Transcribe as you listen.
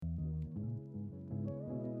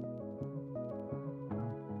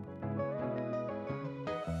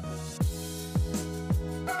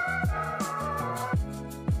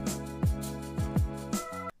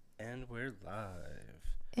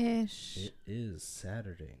Ish. It is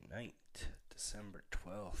Saturday night, December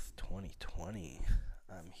 12th, 2020.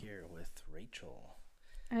 I'm here with Rachel.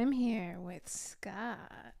 I'm here with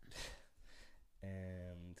Scott.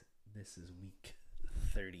 And this is week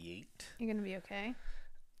 38. You're going to be okay?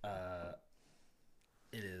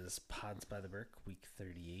 It is Pods by the Burke, week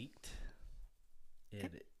 38.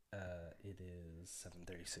 It is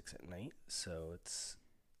 7:36 at night, so it's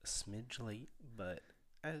a smidge late, but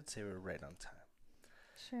I would say we're right on time.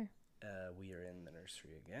 Sure. We are in the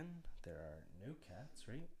nursery again. There are no cats,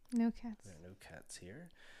 right? No cats. There are no cats here.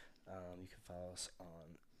 You can follow us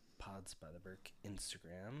on Pods by the Burke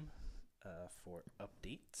Instagram for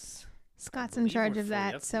updates. Scott's in charge we're of fully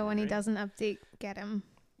that, so when he updated, right? doesn't update, get him.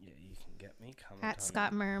 Yeah, you can get me. Comment At on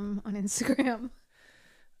Scott Merm on Instagram.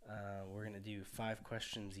 We're going to do 5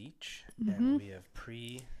 questions each, Mhm. and we have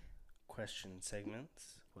pre-question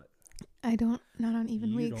segments. What? I don't, not on even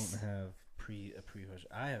you weeks. don't have a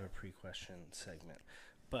pre-question. I have a pre-question segment,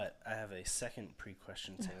 but I have a second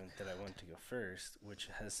pre-question segment that I want to go first, which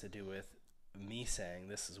has to do with me saying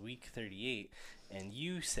this is week 38, and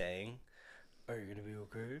you saying, are you going to be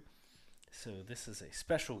okay? So this is a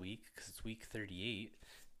special week because it's week 38,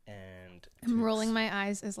 and I'm rolling my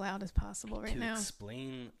eyes as loud as possible right to now.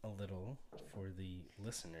 explain a little for the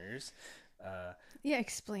listeners, Yeah,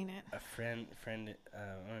 explain it. a friend, one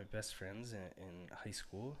of my best friends in high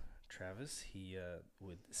school, Travis, he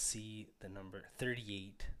would see the number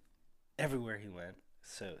 38 everywhere he went,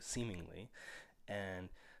 so seemingly, and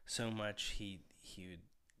so much he would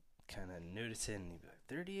kind of notice it, and he'd be like,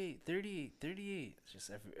 38, 38, 38, just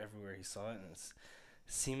everywhere he saw it, and it's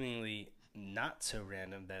seemingly not so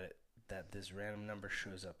random that this random number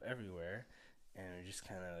shows up everywhere, and we just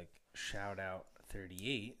kind of like shout out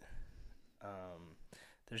 38.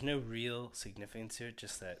 There's no real significance to it,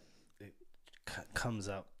 just that it comes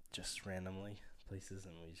up just randomly places,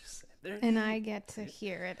 and we just say 38. And I get to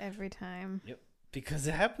hear it every time. Yep, because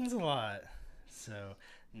it happens a lot. So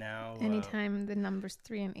now Anytime the numbers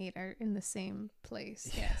 3 and 8 are in the same place.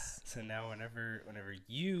 yeah. Yes. So now whenever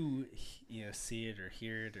you see it or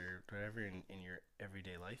hear it or whatever in your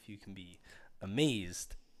everyday life, you can be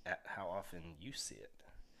amazed at how often you see it.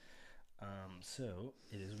 So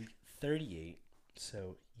it is week 38.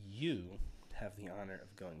 So you have the honor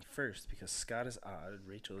of going first because Scott is odd,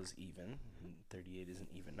 Rachel is even, and 38 is an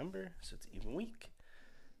even number, so it's even week.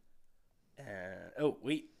 And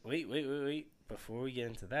wait. Before we get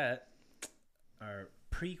into that, our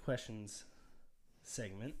pre-questions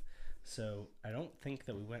segment. So I don't think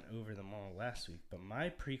that we went over them all last week, but my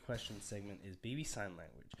pre-question segment is baby sign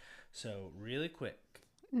language. So really quick,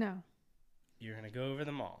 No. you're going to go over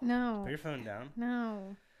them all. No. Put your phone down.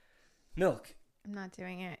 No. Milk. I'm not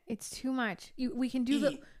doing it. It's too much. We can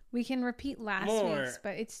do we can repeat last more, week's,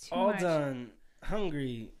 but it's too all much. done,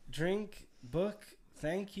 hungry, drink, book,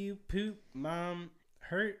 thank you, poop, mom,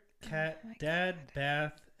 hurt, cat, Oh my dad, God.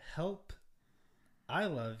 bath, help, I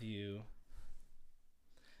love you.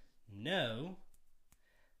 No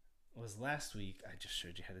was last week. I just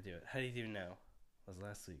showed you how to do it. How do you know? Was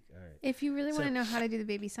last week. All right. If you really So- want to know how to do the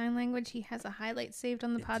baby sign language, he has a highlight saved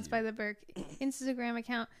on the I Pods do. by the Burke Instagram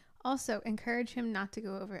account. Also, encourage him not to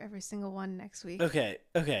go over every single one next week. Okay.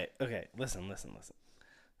 Listen.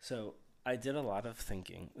 So I did a lot of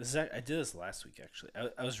thinking. I did this last week actually.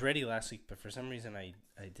 I was ready last week, but for some reason I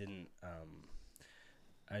didn't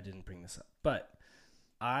bring this up. But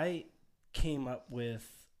I came up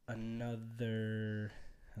with another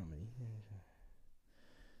how many?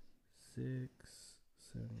 6,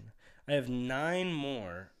 7. I have 9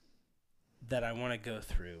 more that I want to go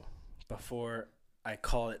through before I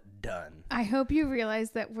call it done. I hope you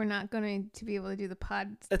realize that we're not going to be able to do the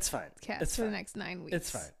podcast It's fine. It's for fine. the next 9 weeks.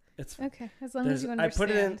 It's fine. It's fine. Okay, as long as you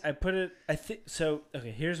understand. I think so.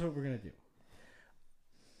 Okay, here's what we're gonna do.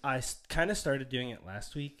 I kind of started doing it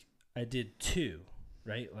last week. I did 2,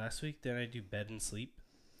 right? Last week. Then I do bed and sleep.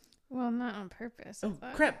 Well, not on purpose. I Oh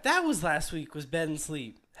thought. crap! That was last week. Was bed and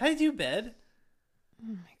sleep. How do you do bed? Oh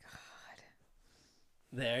my god.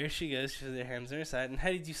 There she goes. She has her hands on her side. And how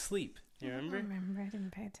did you sleep? You I remember? don't remember. I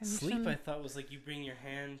didn't pay attention. Sleep. I thought was like you bring your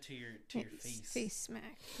hand to your face. Face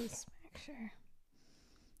smack. Sure.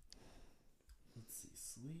 Let's see.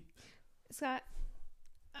 Sleep. Scott,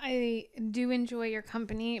 I do enjoy your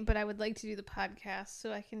company, but I would like to do the podcast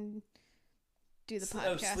so I can do the podcast.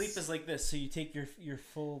 Oh, sleep is like this. So you take your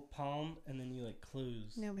full palm and then you like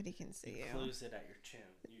close. Nobody can see you. Close it at your chin.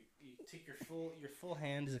 You take your full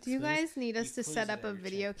hand is exposed. Do you guys need us You to close set it up at a your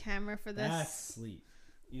video chin. camera for this? That's sleep.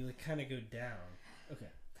 You like kind of go down. Okay.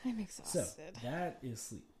 I'm So exhausted. that is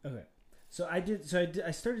sleep. Okay. So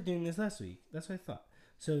I started doing this last week. That's what I thought.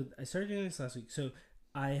 So I started doing this last week. So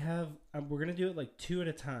we're gonna do it like 2 at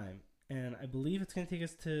a time, and I believe it's gonna take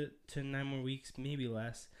us to 9 more weeks, maybe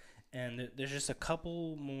less. And there's just a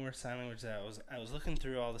couple more sign language that I was looking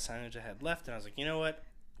through all the sign language I had left, and I was like, you know what,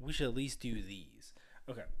 we should at least do these.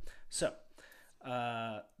 Okay, so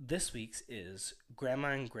this week's is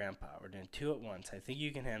Grandma and Grandpa. We're doing 2 at once. I think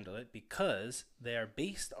you can handle it because they are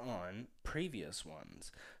based on previous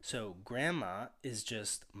ones. So Grandma is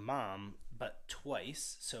just mom, but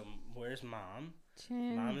twice. So where's mom?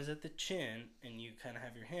 Chin. Mom is at the chin, and you kind of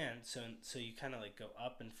have your hand. So you kind of like go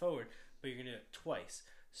up and forward, but you're gonna do it twice.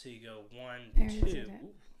 So you go 1, 2.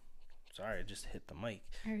 Ooh, sorry, I just hit the mic.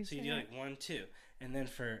 So you do like 1, 2, and then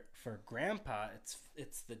for Grandpa,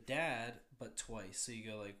 it's the dad, but twice. So you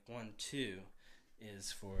go like 1, 2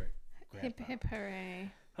 is for Grandpa. Hip hip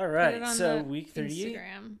hooray! All right, so week 38.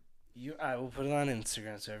 Instagram. I will put it on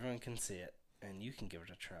Instagram so everyone can see it, and you can give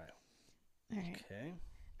it a try. All right. Okay.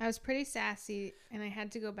 I was pretty sassy, and I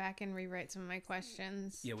had to go back and rewrite some of my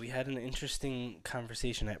questions. Yeah, we had an interesting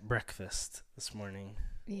conversation at breakfast this morning.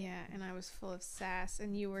 Yeah, and I was full of sass,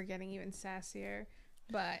 and you were getting even sassier.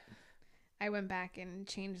 But I went back and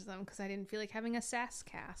changed them because I didn't feel like having a sass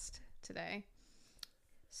cast today.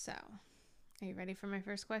 So, are you ready for my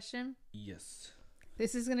first question? Yes.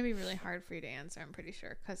 This is going to be really hard for you to answer, I'm pretty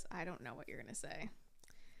sure, because I don't know what you're going to say.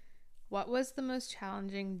 What was the most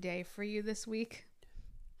challenging day for you this week?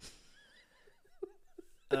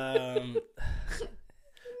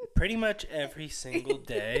 Pretty much every single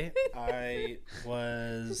day I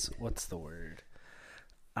was, what's the word?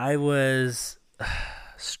 I was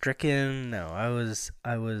stricken. No, I was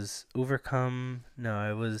overcome. No,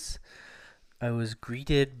 I was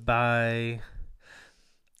greeted by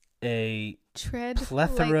a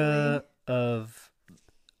plethora of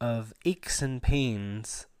aches and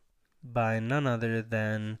pains by none other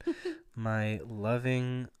than my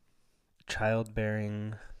loving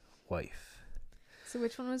childbearing wife. So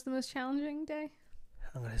which one was the most challenging day?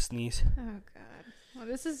 I'm gonna sneeze. Oh God. Well,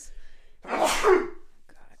 this is God,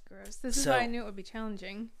 gross. This is why I knew it would be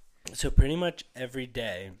challenging. So pretty much every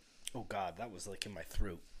day. Oh God, that was like in my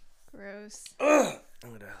throat. Gross. I'm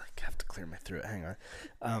gonna like have to clear my throat. Hang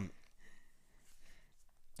on.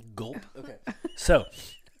 Gulp. Okay. So,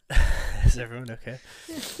 is everyone okay?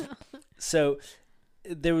 So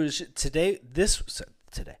there was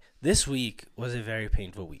this week was a very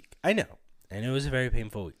painful week. I know, and it was a very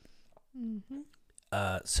painful week. Mm-hmm.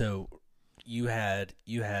 So you had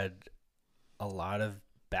a lot of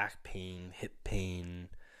back pain, hip pain.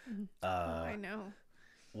 I know.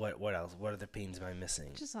 What else? What other pains am I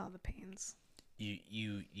missing? Just all the pains.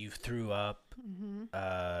 You threw up.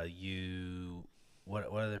 Mm-hmm. What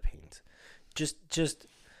other pains? Just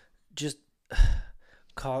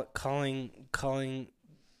calling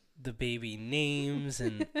the baby names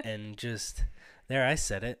and just there, I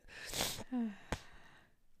said it.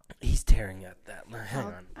 He's tearing at that. Hang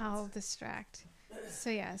on. I'll distract. So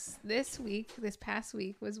yes, this past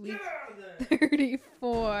week was week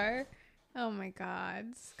 34. Oh my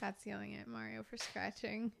God, Scott's yelling at Mario for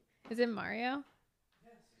scratching. Is it Mario?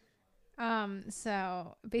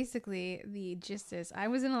 So basically the gist is I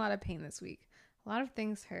was in a lot of pain this week. A lot of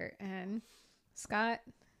things hurt, and Scott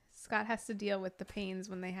has to deal with the pains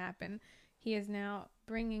when they happen. He is now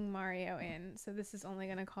bringing Mario in, so this is only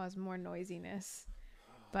going to cause more noisiness.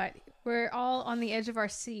 But we're all on the edge of our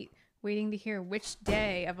seat waiting to hear which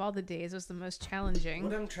day of all the days was the most challenging.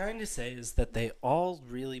 What I'm trying to say is that they all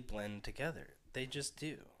really blend together. They just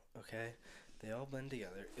do, okay? They all blend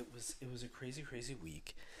together. It was a crazy, crazy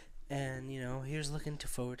week. And, here's looking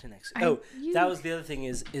forward to next week. That was the other thing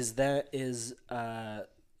is the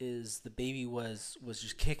baby was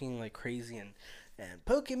just kicking like crazy and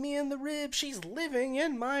poking me in the ribs. She's living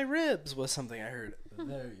in my ribs was something I heard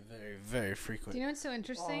very, very, very frequent. Do you know what's so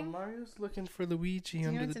interesting? Oh, Mario's looking for Luigi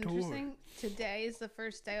under the door. Do you know what's interesting? Today is the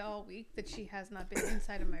first day all week that she has not been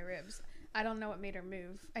inside of my ribs. I don't know what made her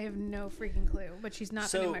move. I have no freaking clue, but she's not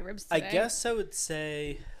been in my ribs today. I guess I would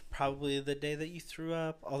say probably the day that you threw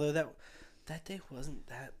up, although that day wasn't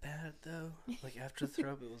that bad though. Like after the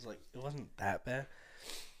throw up, it wasn't that bad.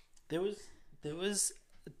 There was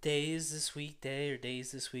days this week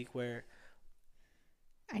where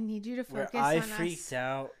I need you to focus where I on freaked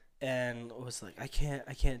out and was like, I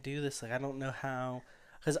can't do this. Like I don't know how,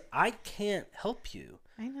 because I can't help you.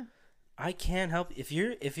 I know. I can't help if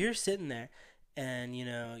you're sitting there and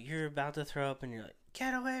you're about to throw up and you're like,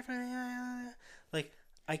 get away from me. Like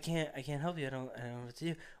I can't help you. I don't know what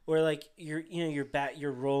to do. Or like you're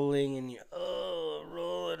rolling and you're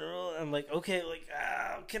rolling. I'm like, okay, like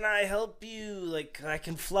can I help you? Like I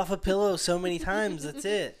can fluff a pillow so many times. That's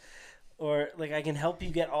it. Or like I can help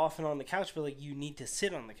you get off and on the couch, but like you need to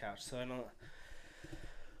sit on the couch. So I don't.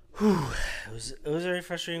 Whew. It was a very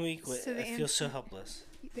frustrating week. So I feel so helpless.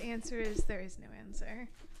 The answer is there is no answer.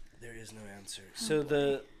 There is no answer. So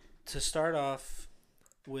to start off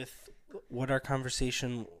with what our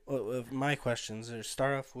conversation of my questions, or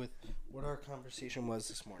start off with what our conversation was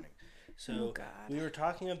this morning. So we were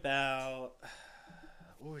talking about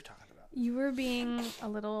what were we talking about? You were being a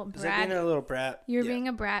little brat. Was I being a little brat? You were being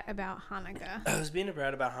a brat about Hanukkah. I was being a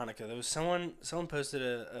brat about Hanukkah. There was someone posted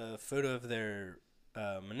a photo of their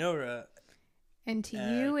menorah. And to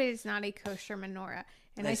you, it is not a kosher menorah.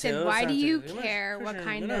 And I said, "Oh, why do you it's care what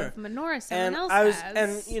kind of menorah and someone else has?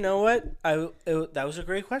 And you know what? That was a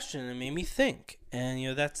great question. It made me think. And you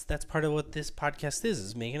know that's part of what this podcast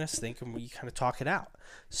is making us think, and we kind of talk it out.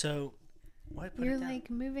 So why put You're it down? like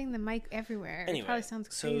moving the mic everywhere. Anyway, it probably sounds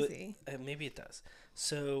crazy. So maybe it does.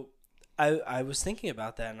 So I was thinking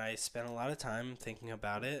about that, and I spent a lot of time thinking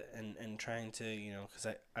about it and trying to, you know,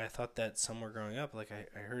 because I thought that somewhere growing up, like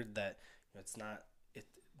I heard that it's not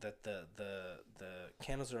that the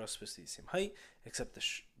candles are all supposed to be the same height except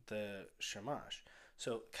the shamash.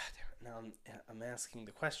 So God damn it, now I'm asking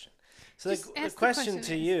the question. So the question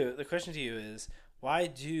to you is, why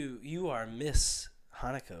do you are Miss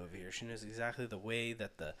Hanukkah over here? She knows exactly the way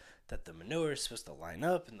that the menorah is supposed to line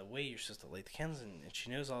up and the way you're supposed to light the candles, and she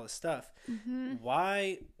knows all this stuff. Mm-hmm.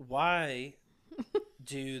 Why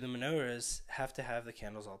do the menorahs have to have the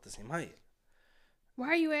candles all at the same height? Why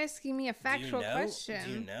are you asking me a factual question?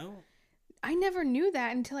 Do you know? I never knew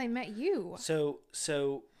that until I met you. So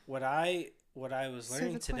what I was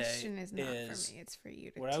learning today the question is not for me; it's for you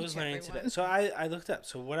to what teach I was learning everyone. today. So I looked up.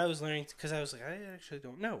 So what I was learning, because I was like, I actually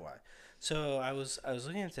don't know why. So I was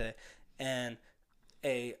looking at today, and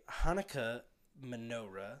a Hanukkah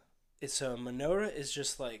menorah. So a menorah is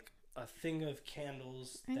just like a thing of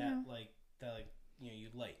candles that you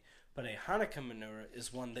light. But a Hanukkah menorah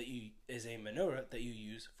is a menorah that you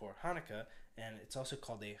use for Hanukkah, and it's also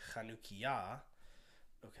called a Chanukiah.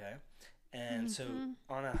 Okay, and so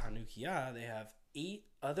on a Chanukiah they have 8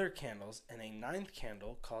 other candles and a 9th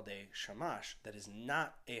candle called a shamash that is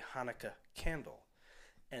not a Hanukkah candle.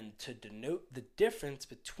 And to denote the difference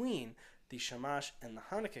between the shamash and the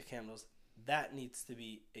Hanukkah candles, that needs to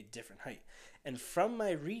be a different height. And from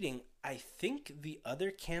my reading, I think the other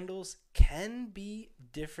candles can be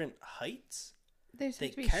different heights. They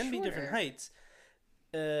can be different heights.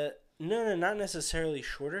 No, not necessarily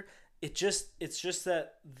shorter. It's just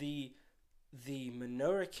that the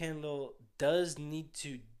menorah candle does need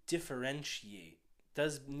to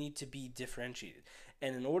be differentiated.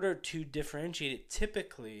 And in order to differentiate it,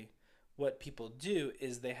 typically what people do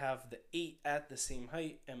is they have the 8 at the same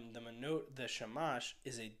height, and the shamash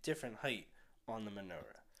is a different height on the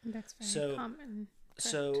menorah. That's very common. Correct.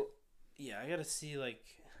 So, yeah, I gotta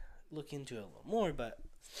look into it a little more, but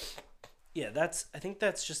yeah, I think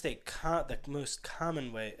that's just the most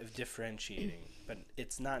common way of differentiating, but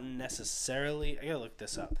it's not necessarily. I gotta look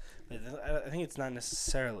this up, but I think it's not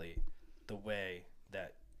necessarily the way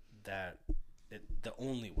the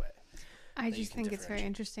only way. I just think it's very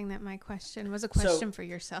interesting that my question was a question for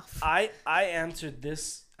yourself. I answered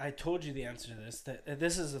this. I told you the answer to this. That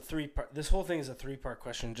this is a 3-part. This whole thing is a 3-part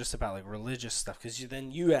question, just about like religious stuff. Because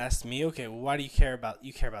you asked me, okay, well, why do you care about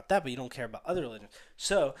that, but you don't care about other religions?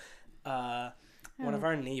 So, one of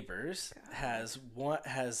our neighbors has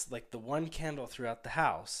like the one candle throughout the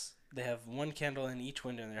house. They have one candle in each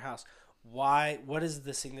window in their house. Why? What is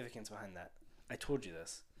the significance behind that? I told you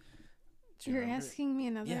this. You're asking me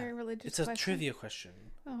another religious question? It's a trivia question.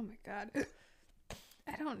 Oh, my God.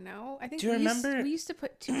 I don't know. I think Do you remember? We used to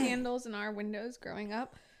put 2 candles in our windows growing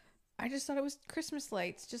up. I just thought it was Christmas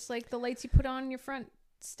lights, just like the lights you put on your front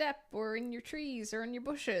step or in your trees or in your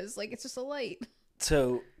bushes. Like, it's just a light.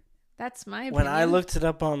 So that's my opinion. When I looked it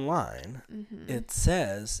up online, it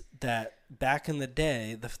says that back in the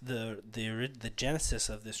day, the genesis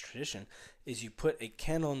of this tradition is you put a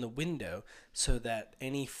candle in the window so that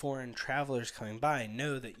any foreign travelers coming by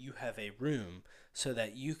know that you have a room, so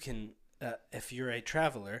that you can, if you're a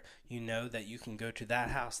traveler, you know that you can go to that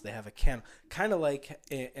house. They have a candle, kind of like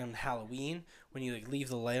in Halloween when you like leave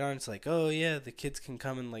the light on. It's like, oh yeah, the kids can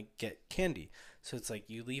come and like get candy. So it's like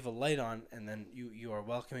you leave a light on, and then you are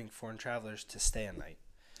welcoming foreign travelers to stay a night.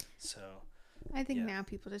 So I think now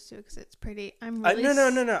people just do it because it's pretty. No.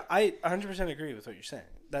 I 100% agree with what you're saying.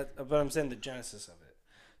 But I'm saying the genesis of it.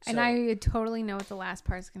 So, and I totally know what the last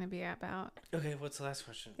part is going to be about. Okay, what's the last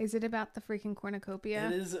question? Is it about the freaking cornucopia?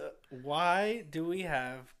 It is. Why do we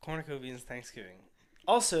have cornucopias Thanksgiving?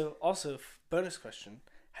 Also, bonus question: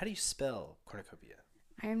 how do you spell cornucopia?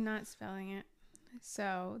 I am not spelling it.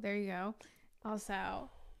 So there you go. Also,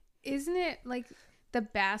 isn't it like the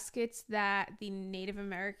baskets that the Native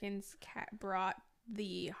Americans brought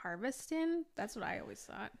the harvest in? That's what I always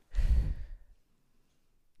thought.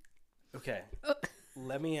 Okay,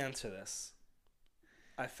 let me answer this.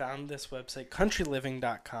 I found this website,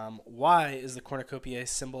 countryliving.com. Why is the cornucopia a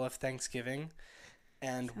symbol of Thanksgiving?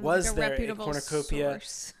 And Sounds was like a there a reputable cornucopia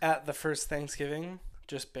source. at the first Thanksgiving?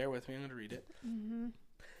 Just bear with me, I'm going to read it. Mm-hmm.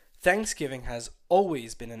 Thanksgiving has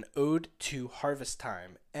always been an ode to harvest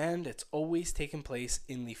time, and it's always taken place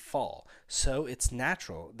in the fall, so it's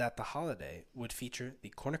natural that the holiday would feature the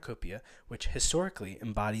cornucopia, which historically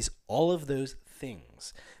embodies all of those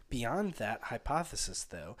things. Beyond that hypothesis,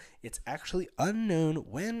 though, it's actually unknown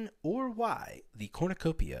when or why the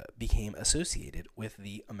cornucopia became associated with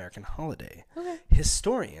the American holiday. Okay.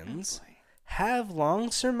 Historians have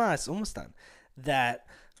long surmised, almost done, that...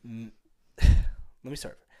 let me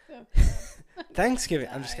start. Thanksgiving.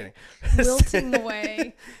 I'm just kidding. Wilting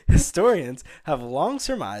away. Historians have long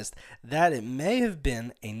surmised that it may have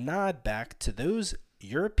been a nod back to those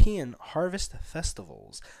European harvest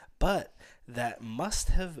festivals, but that must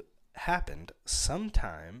have happened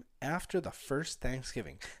sometime after the first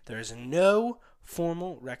Thanksgiving. There is no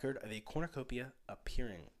formal record of a cornucopia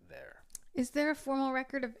appearing there. Is there a formal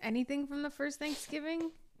record of anything from the first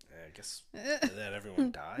Thanksgiving? I guess that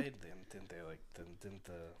everyone died. Didn't they like? Didn't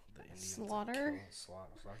the Indians slaughter?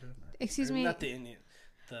 Slaughter? Excuse Or me. Not the Indian.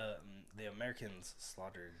 The Americans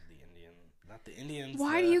slaughtered the Indian. Not the Indians.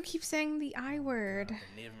 Why do you keep saying the I word? The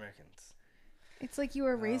Native Americans. It's like you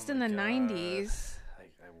were raised in my the God. 90s.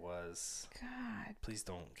 I was. God. Please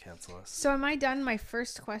don't cancel us. So am I done my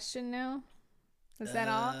first question now? Is that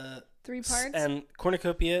all? 3 parts? And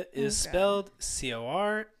cornucopia is God. spelled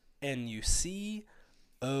CORNUCOPIA.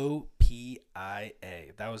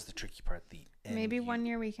 That was the tricky part. The Maybe NU. one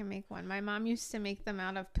year we can make one. My mom used to make them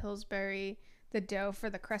out of Pillsbury, the dough for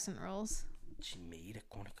the crescent rolls. She made a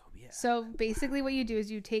cornucopia. So basically what you do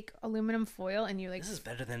is you take aluminum foil and you like... This is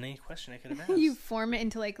better than any question I could have asked. you form it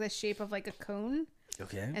into like the shape of like a cone.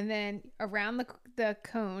 Okay. And then around the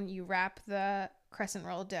cone, you wrap the crescent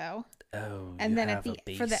roll dough. Oh, And you then have at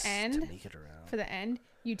a for the base to end, make it around. for the end,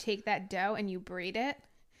 you take that dough and you braid it.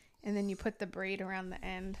 And then you put the braid around the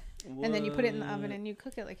end. And then you put it in the oven and you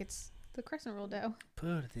cook it like it's the crescent roll dough.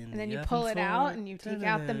 Put it in And then the you oven pull it out for and you take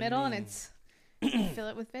out the middle and 30. it's you fill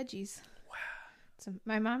it with veggies. Wow. So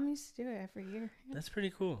my mom used to do it every year. Yep. That's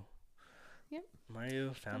pretty cool. Yep.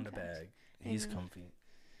 Mario found a Fun fact. bag. He's Amen. comfy.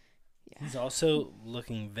 Yeah. He's also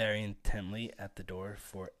looking very intently at the door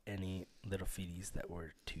for any little feeties that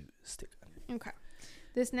were to stick under. Okay.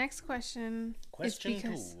 This next question Question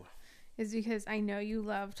because- 2. is because I know you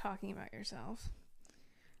love talking about yourself.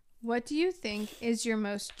 What do you think is your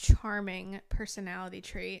most charming personality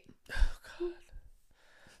trait? Oh,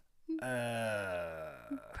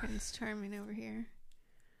 God. Prince Charming over here.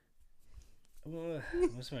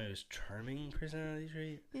 What's my most charming personality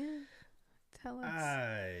trait? Yeah. Tell us.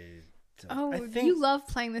 I don't. Oh, I think, you love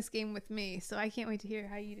playing this game with me, so I can't wait to hear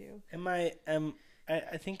how you do.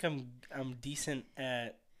 I think I'm decent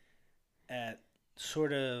at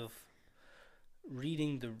sort of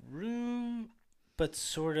reading the room, but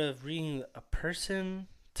sort of reading a person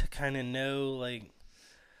to kind of know like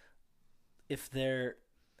if they're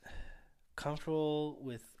comfortable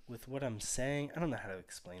with what I'm saying. I don't know how to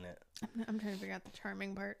explain it. I'm trying to figure out the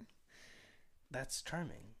charming part. That's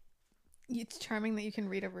charming. It's charming that you can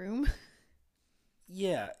read a room.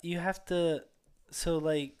 Yeah, you have to. So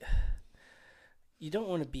like, you don't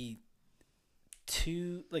want to be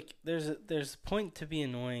too like. There's a point to be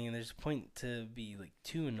annoying, and there's a point to be like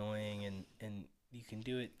too annoying, and you can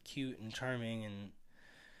do it cute and charming, and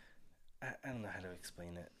I don't know how to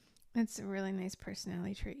explain it. It's a really nice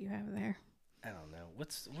personality trait you have there. I don't know. What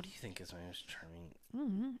do you think is my most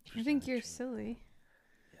charming? I think you're trait? silly.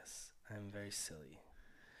 Yes, I'm very silly.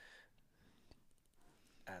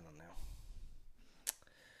 I don't know.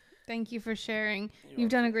 Thank you for sharing. You're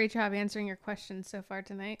You've done a welcome. great job answering your questions so far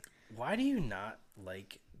tonight. Why do you not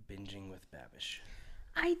like binging with Babish?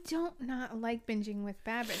 I don't not like binging with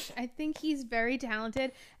Babish. I think he's very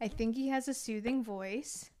talented. I think he has a soothing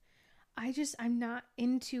voice. I'm not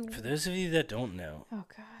into... For those of you that don't know, Oh,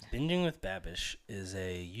 God. Binging with Babish is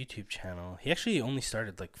a YouTube channel. He actually only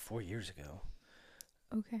started like 4 years ago.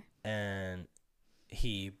 Okay. And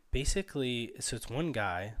he basically, so it's one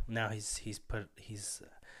guy. Now he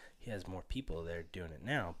has more people that are doing it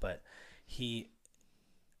now, but he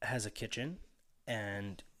has a kitchen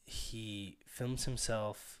and he films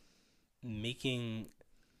himself making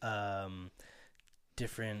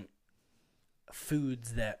different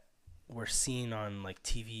foods that were seen on like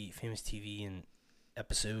TV, famous TV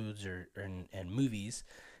episodes and movies,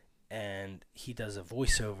 and he does a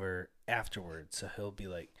voiceover afterwards. So he'll be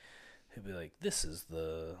like, this is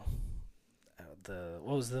the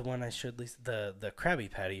what was the one I showed Lisa? The Krabby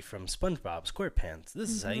Patty from SpongeBob SquarePants. This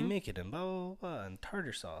is how you make it, and blah blah blah, and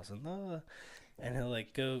tartar sauce, and blah, blah. And he'll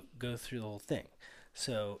like go through the whole thing.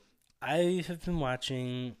 So I have been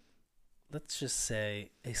watching, let's just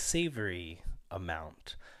say, a savory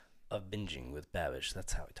amount of binging with Babish.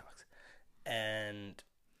 That's how he talks. And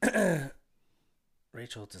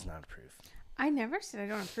Rachel does not approve. I never said I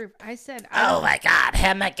don't approve. I said, oh my God,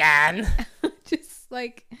 him again. Just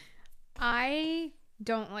like, I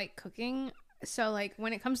don't like cooking. So like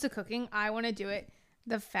when it comes to cooking, I want to do it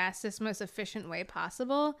the fastest, most efficient way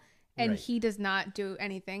possible. And he does not do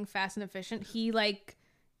anything fast and efficient. He like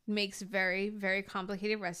makes very, very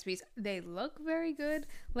complicated recipes. They look very good.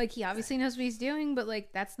 Like he obviously knows what he's doing, but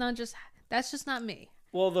like that's just not me.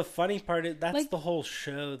 Well, the funny part is that's like, the whole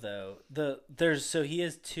show though. He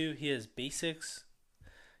has basics.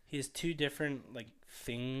 He has two different like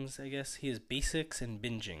things, I guess. He has basics and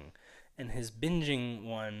binging. And his binging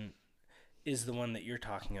one is the one that you're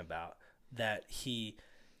talking about,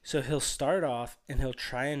 so he'll start off and he'll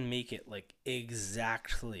try and make it like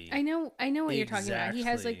exactly. I know what you're talking about. He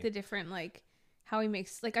has like the different like how he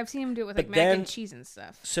makes, like I've seen him do it with like mac and cheese and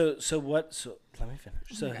stuff. So let me finish.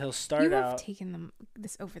 So he'll start out. You have taken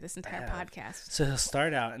this over this entire podcast. So he'll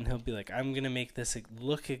start out and he'll be like, I'm gonna make this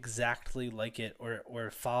look exactly like it, or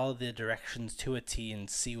follow the directions to a T and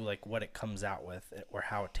see like what it comes out with or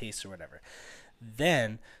how it tastes or whatever.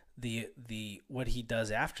 Then what he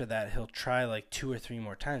does after that, he'll try like 2 or 3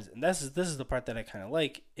 more times, and this is the part that I kind of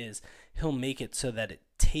like, is he'll make it so that it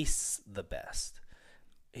tastes the best.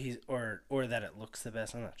 Or that it looks the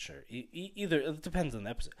best. I'm not sure. Either it depends on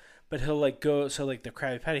the episode. But he'll like go, so like the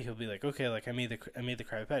Krabby Patty, he'll be like, okay, like I made the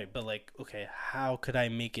Krabby Patty, but like, okay, how could I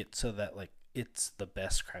make it so that like it's the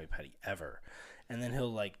best Krabby Patty ever? And then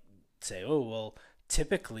he'll like say, oh well,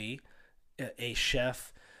 typically a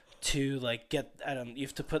chef to like get, you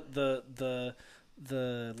have to put the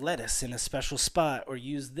lettuce in a special spot, or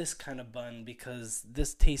use this kind of bun because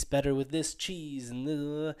this tastes better with this cheese, and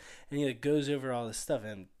he like goes over all this stuff,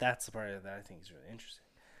 and that's the part that I think is really interesting.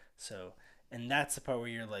 So, and that's the part where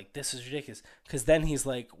you're like, this is ridiculous, because then he's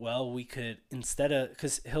like, well, we could, instead of,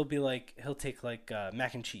 because he'll take like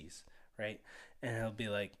mac and cheese, right, and he'll be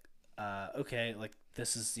like, okay, like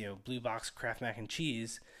this is Blue Box Kraft mac and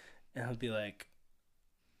cheese, and he'll be like,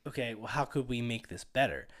 okay, well, how could we make this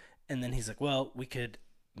better? And then he's like, well, we could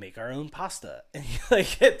make our own pasta. And he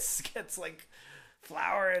like gets like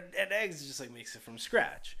flour and eggs, just like makes it from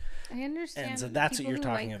scratch. I understand. And so that's what you're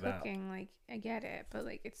talking about. Cooking, like I get it, but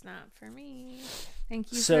like it's not for me.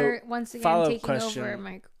 Thank you for once again taking over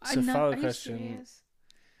my. So follow-up question: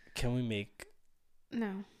 can we make?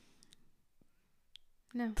 No.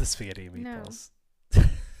 The spaghetti and meatballs.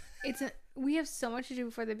 No. We have so much to do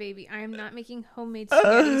before the baby. I am not making homemade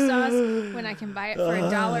spaghetti sauce when I can buy it for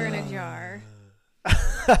 $1 in a jar.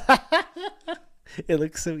 It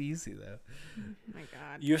looks so easy though. Oh my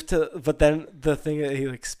God. You have to, but then the thing that he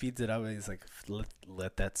like speeds it up, and he's like,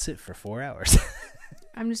 let that sit for 4 hours.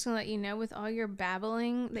 I'm just gonna let you know, with all your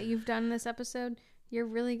babbling that you've done in this episode, you're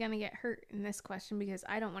really gonna get hurt in this question, because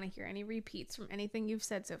I don't want to hear any repeats from anything you've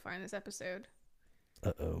said so far in this episode.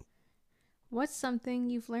 Uh-oh. What's something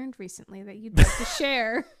you've learned recently that you'd like to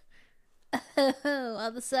share? All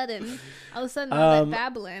of a sudden, all that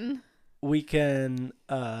babbling. We can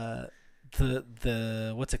the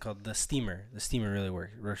what's it called? The steamer. The steamer really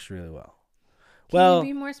works really well. Can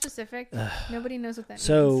you be more specific? Nobody knows what that means.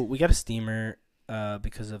 So we got a steamer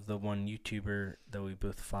because of the one YouTuber that we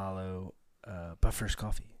both follow, But First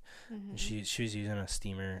Coffee. Mm-hmm. She was using a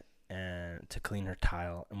steamer and to clean her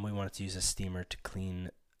tile, and we wanted to use a steamer to clean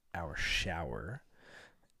our shower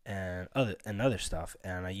and other stuff,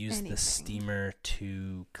 and I used the steamer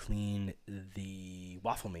to clean the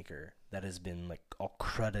waffle maker that has been like all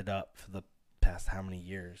crudded up for the past how many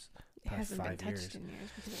years? It hasn't been touched in years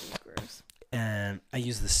because it was gross. And I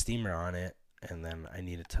used the steamer on it, and then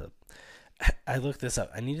I looked this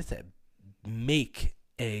up. I needed to make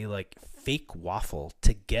a like fake waffle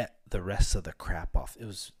to get the rest of the crap off. It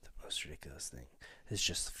was the most ridiculous thing. It's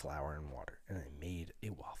just flour and water, and I made a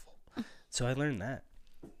waffle. So I learned that.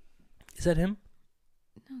 Is that him?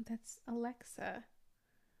 No, that's Alexa.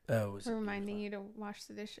 Oh, for reminding you to wash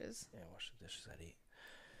the dishes. Yeah, wash the dishes at 8.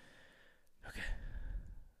 Okay.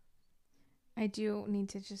 I do need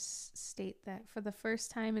to just state that for the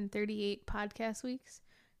first time in 38 podcast weeks,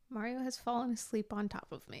 Mario has fallen asleep on top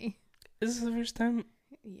of me. Is this the first time?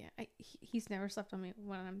 Yeah, he's never slept on me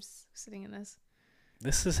when I'm sitting in this.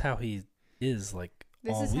 This is how he is like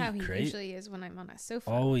This all is week, how he right? usually is when I'm on a sofa.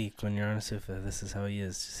 All week when you're on a sofa, this is how he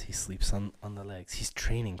is. Just, he sleeps on the legs. He's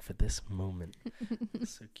training for this moment.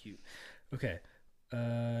 So cute. Okay.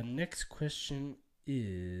 Next question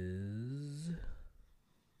is,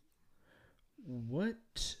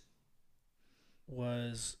 what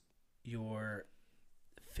was your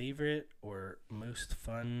favorite or most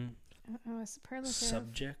fun Oh, a superlative.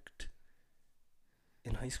 subject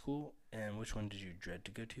in high school, and which one did you dread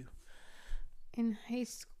to go to? In high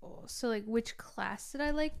school. So, like, which class did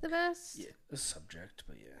I like the best? Yeah, a subject,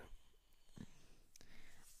 but yeah.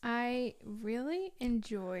 I really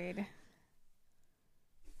enjoyed.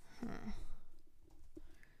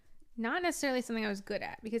 Not necessarily something I was good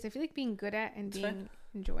at, because I feel like being good at and being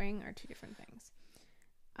enjoying are two different things.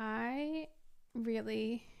 I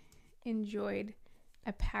really enjoyed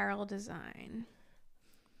apparel design,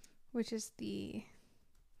 which is the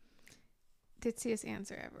ditziest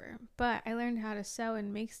answer ever. But I learned how to sew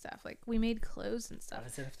and make stuff. Like, we made clothes and Why stuff.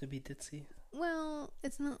 does it have to be ditzy? Well,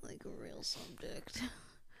 it's not like a real subject.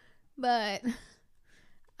 But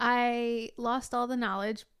I lost all the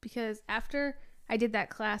knowledge because after I did that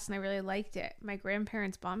class and I really liked it, my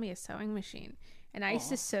grandparents bought me a sewing machine. And I used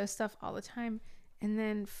to sew stuff all the time. And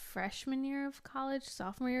then freshman year of college,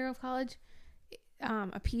 sophomore year of college,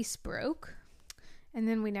 a piece broke. And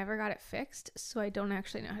then we never got it fixed. So I don't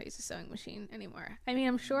actually know how to use a sewing machine anymore. I mean,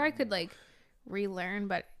 I'm sure I could, like, relearn,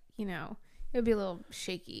 but, you know, it would be a little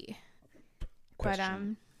shaky.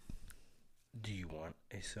 Question. Do you want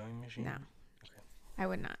a sewing machine? No. Okay. I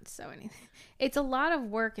would not sew anything. It's a lot of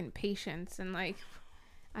work and patience, and, like,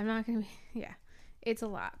 I'm not going to be, yeah, it's a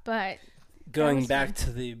lot. But going back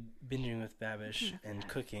to the binging with Babish and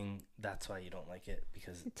cooking, that's why you don't like it,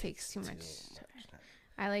 because it takes too much time.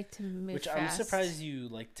 I like to move Which fast. I'm surprised you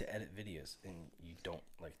like to edit videos and you don't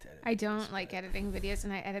like to edit I videos, don't like editing videos,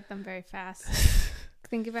 and I edit them very fast.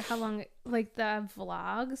 Think about how long, like, the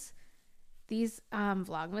vlogs, these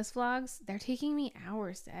Vlogmas vlogs, they're taking me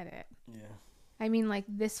hours to edit. Yeah. I mean, like,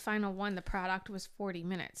 this final one, the product was 40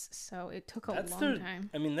 minutes, so it took a long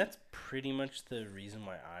time. I mean, that's pretty much the reason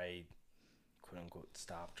why I, quote unquote,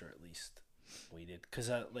 stopped, or at least waited.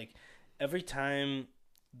 Because, like, every time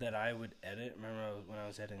that I would edit, remember when I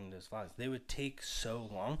was editing those vlogs, they would take so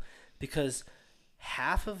long because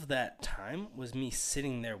half of that time was me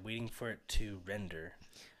sitting there waiting for it to render.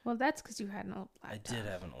 Well, that's because you had an old laptop. I did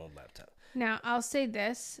have an old laptop. Now, I'll say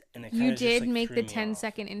this. And it you just, did like, make threw the me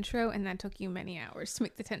 10-second intro, and that took you many hours to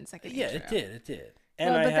make the 10-second Yeah, intro. it did.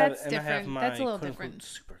 And well, I but have, that's and different. I have my That's a little quote, different.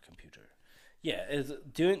 unquote, supercomputer. Yeah,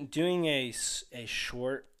 doing a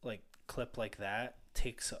short, like, clip like that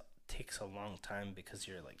takes a long time because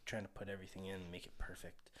you're, like, trying to put everything in and make it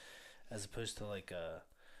perfect, as opposed to, like, a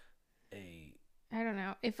I don't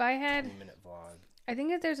know. If I had 20-minute vlog. I think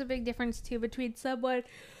that there's a big difference too between someone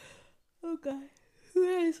who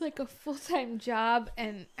has, like, a full-time job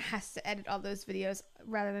and has to edit all those videos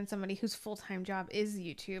rather than somebody whose full-time job is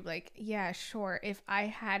YouTube. Like, yeah, sure, if I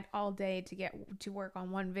had all day to get to work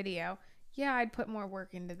on one video, yeah, I'd put more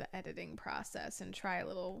work into the editing process and try a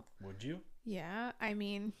little. Would you? Yeah, I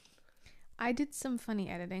mean, I did some funny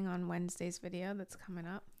editing on Wednesday's video that's coming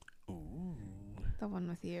up. Ooh. The one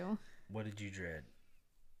with you. What did you dread?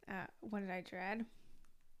 What did I dread?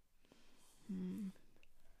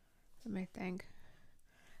 Let me think.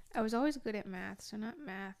 I was always good at math, so not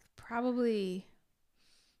math. Probably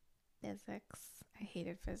physics. I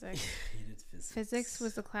hated physics. Hated physics. Physics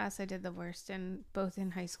was the class I did the worst in, both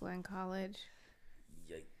in high school and college.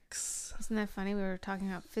 Yikes. Isn't that funny? We were talking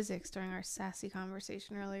about physics during our sassy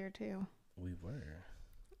conversation earlier, too. We were.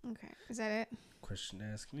 Okay. Is that it? Question to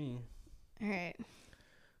ask me. All right.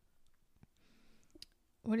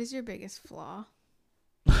 What is your biggest flaw?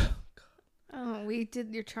 Oh, we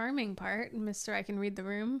did your charming part, Mr. I Can Read the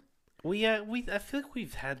Room. Well, yeah, I feel like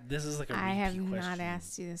we've had, this is like a repeat I have question. not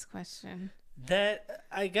asked you this question. That,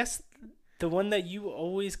 I guess, the one that you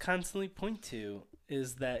always constantly point to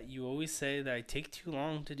is that you always say that I take too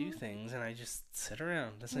long to do things and I just sit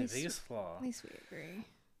around. That's my biggest flaw. At least we agree.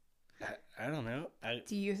 I don't know.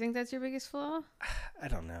 Do you think that's your biggest flaw? I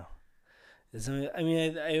don't know. I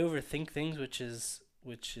mean, I overthink things, which is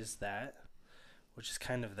that. Which is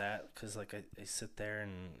kind of that, because, like, I sit there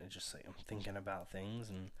and I just, like, I'm thinking about things,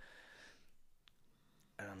 and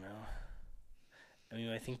I don't know. I mean,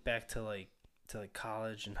 I think back to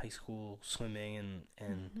college and high school swimming,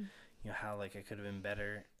 and you know, how, like, I could have been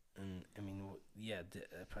better, and I mean, yeah,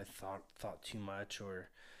 I probably thought too much, or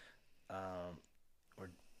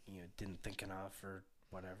you know, didn't think enough, or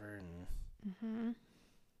whatever, and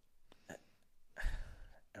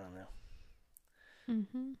I don't know.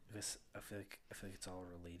 Mm-hmm. Because I feel like it's all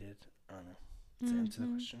related. I don't know. To answer the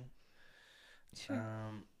Mm-hmm. question. Sure.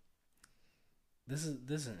 This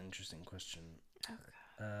is an interesting question.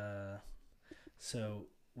 Okay. So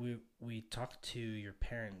we talked to your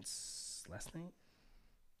parents last night.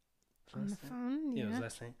 On the Last night? phone, Yeah, it was yeah.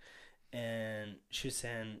 last night. And she was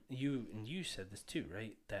saying you said this too,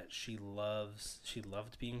 right? That she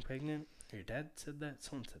loved being pregnant. Your dad said that.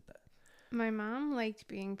 Someone said that. My mom liked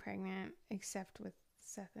being pregnant, except with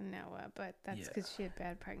Seth and Noah, but that's Yeah. because she had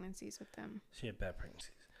bad pregnancies with them. She had bad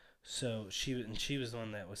pregnancies. So she was the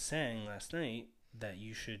one that was saying last night that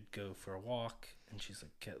you should go for a walk, and she's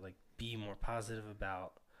like, be more positive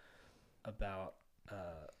about oh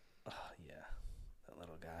yeah, that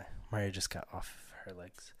little guy. Mario just got off her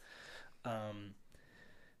legs. But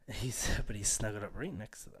he's snuggled up right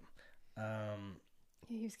next to them.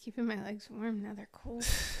 Yeah, he was keeping my legs warm. Now they're cold.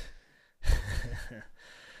 I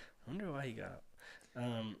wonder why he got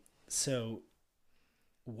up. So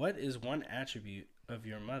what is one attribute of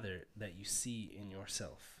your mother that you see in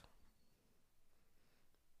yourself?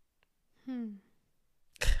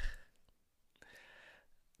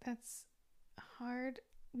 That's hard.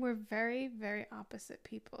 We're very, very opposite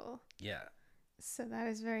people. Yeah. So that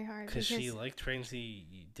is very hard. Because she liked pregnancy,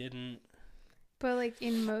 you didn't. But like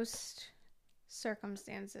in most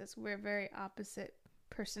circumstances, we're very opposite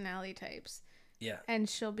personality types. Yeah. And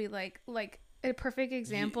she'll be like a perfect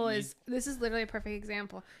example this is literally a perfect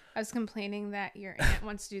example. I was complaining that your aunt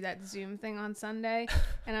wants to do that Zoom thing on Sunday,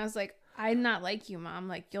 and I was like, I'm not like you, Mom.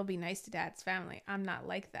 Like, you'll be nice to Dad's family. I'm not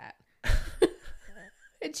like that.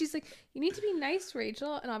 And she's like, you need to be nice,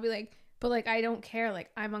 Rachel. And I'll be like, but like, I don't care.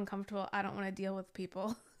 Like, I'm uncomfortable. I don't want to deal with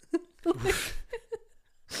people.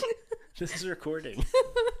 This is recording.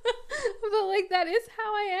 But like, that is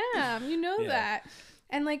how I am. You know that.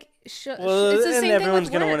 And like, it's the and same everyone's thing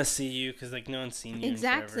with gonna work. want to see you because like no one's seen you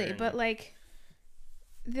Exactly. in forever, But like,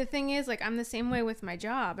 the thing is, like, I'm the same way with my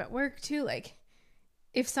job at work too. Like,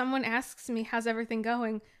 if someone asks me how's everything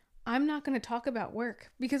going, I'm not going to talk about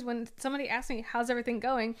work, because when somebody asks me how's everything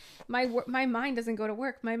going, my mind doesn't go to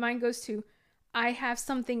work. My mind goes to, I have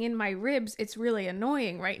something in my ribs. It's really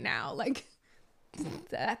annoying right now. Like,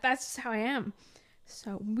 that's just how I am.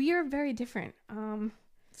 So we are very different.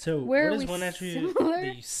 So where what are is we one attribute similar?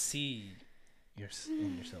 that you see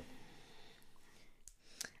in yourself?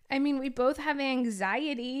 I mean, we both have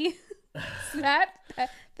anxiety.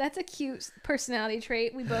 That's a cute personality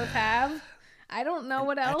trait we both have. I don't know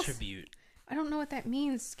what else. Attribute. I don't know what that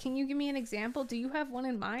means. Can you give me an example? Do you have one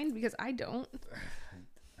in mind? Because I don't.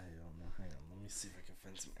 I don't know. Hang on. Let me see if I can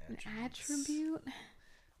find some attributes. An attribute?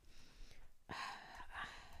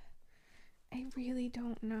 I really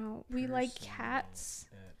don't know. We like cats.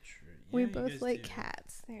 We both like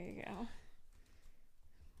cats. There you go.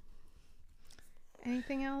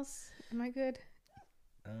 Anything else? Am I good?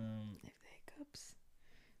 If the hiccups.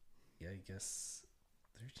 Yeah, I guess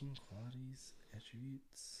 13 qualities,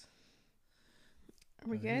 attributes. Are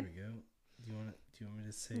we good? Here we go. Do you want me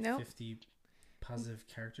to say 50 positive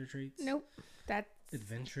character traits? Nope. That's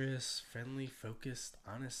adventurous, friendly, focused,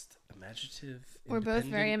 honest, imaginative. We're both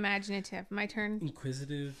very imaginative. My turn.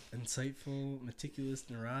 Inquisitive, insightful, meticulous,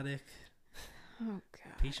 neurotic. Oh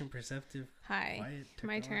god. Patient, perceptive. Hi. Quiet,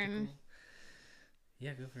 my turn.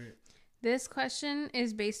 Yeah, go for it. This question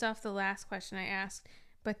is based off the last question I asked,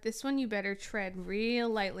 but this one you better tread real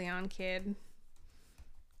lightly on, kid.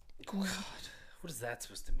 God, what is that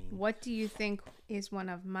supposed to mean? What do you think is one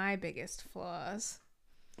of my biggest flaws?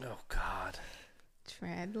 Oh God.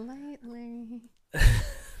 Tread lightly.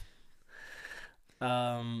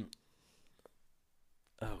 Oh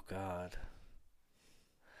God.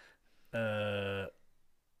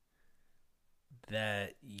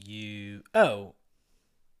 That you. Oh,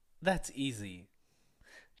 that's easy.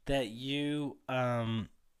 That you.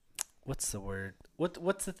 What's the word?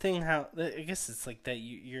 What's the thing? How? I guess it's like that.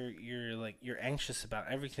 You're anxious about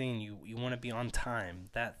everything. You want to be on time.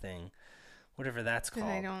 That thing. Whatever that's called.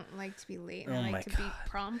 Because I don't like to be late. And I like to be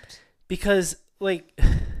prompt. Because, like,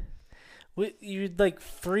 you'd, like,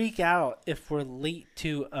 freak out if we're late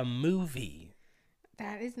to a movie.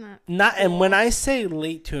 That is not... And when I say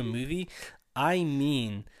late to a movie, I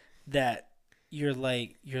mean that you're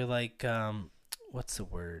like, what's the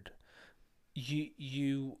word?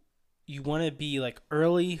 You want to be, like,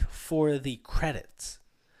 early for the credits.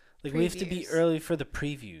 Like, we have to be early for the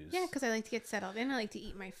previews. Yeah, because I like to get settled in. I like to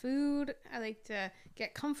eat my food. I like to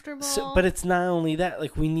get comfortable. But it's not only that.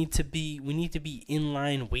 Like, we need to be in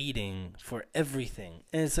line waiting for everything.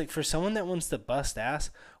 And it's like, for someone that wants to bust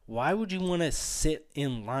ass, why would you want to sit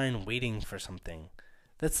in line waiting for something?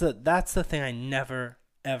 That's the thing I never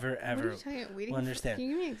ever What are you talking about? Waiting will understand. Can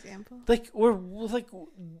you give me an example? Like we're like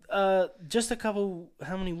just a couple,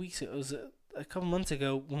 how many weeks ago? It was a couple months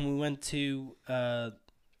ago when we went to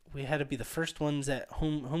we had to be the first ones at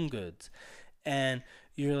Home Goods, and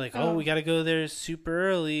you're like, oh, we got to go there super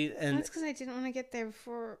early, and that's because I didn't want to get there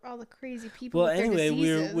before all the crazy people. well, with their anyway,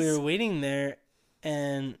 diseases. we were waiting there,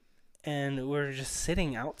 and we're just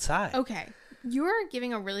sitting outside. Okay. You're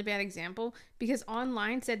giving a really bad example because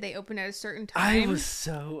online said they opened at a certain time. I was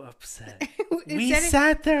so upset. It We said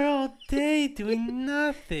sat there all day doing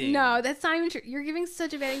nothing. No, that's not even true. You're giving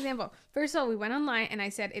such a bad example. First of all, we went online and I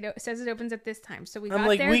said it says it opens at this time. So we got I'm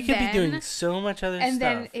like, there we could then, be doing so much other and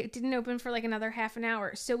stuff. then it didn't open for like another half an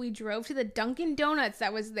hour. So we drove to the Dunkin' Donuts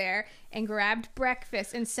that was there and grabbed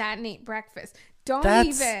breakfast and sat and ate breakfast.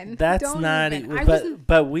 That's not even.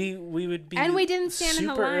 But we would be. And we didn't stand in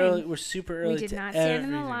the super line. Early. We're super early. We did to not stand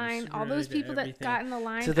in the everything. line. Super All those early to people that everything. got in the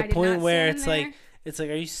line, to the I did point not where stand it's there.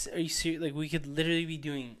 like, are you serious? Like we could literally be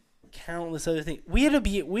doing countless other things. We had to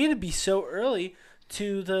be so early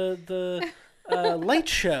to the light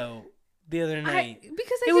show the other night.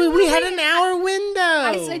 We had an hour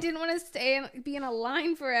window. I didn't want to stay and be in a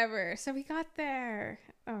line forever, so we got there.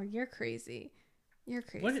 Oh, you're crazy. You're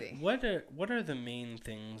crazy. What are the main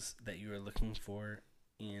things that you are looking for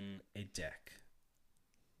in a deck?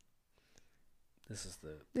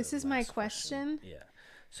 This is my question. Yeah.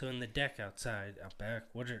 So in the deck outside, out back,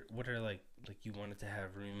 what are like you wanted to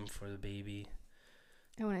have room for the baby?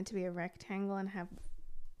 I want it to be a rectangle and have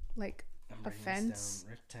like a fence.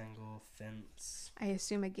 Rectangle, fence. I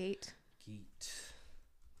assume a gate.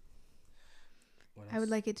 What else? I would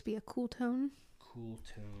like it to be a cool tone. Cool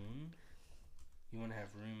tone. You want to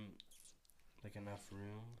have room, like enough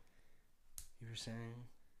room, you were saying?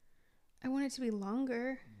 I want it to be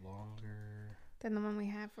longer Longer. than the one we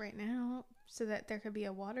have right now, so that there could be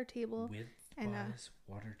a water table. Width-wise,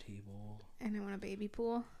 water table. And I want a baby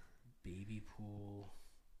pool. Baby pool.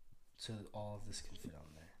 So that all of this can fit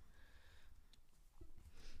on there.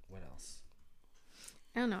 What else?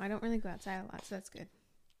 I don't know. I don't really go outside a lot, so that's good.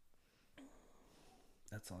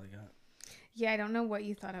 That's all I got. Yeah, I don't know what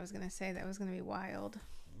you thought I was going to say. That was going to be wild.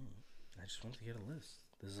 I just wanted to get a list.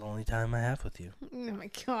 This is the only time I have with you. Oh my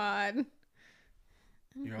God.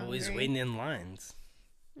 You're always waiting in lines.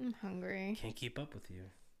 I'm hungry. Can't keep up with you.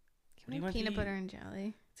 Can I have peanut butter and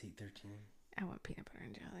jelly? It's 8:13. I want peanut butter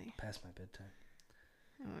and jelly. Past my bedtime.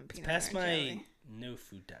 I want peanut Past butter and my jelly. no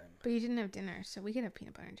food time. But you didn't have dinner, so we could have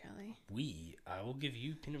peanut butter and jelly. I will give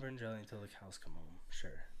you peanut butter and jelly until the cows come home.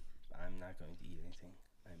 Sure. I'm not going to eat anything.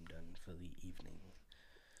 I'm done for the evening.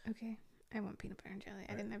 Okay. I want peanut butter and jelly.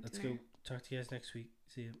 I didn't have dinner. Let's go. Talk to you guys next week.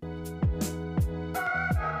 See you.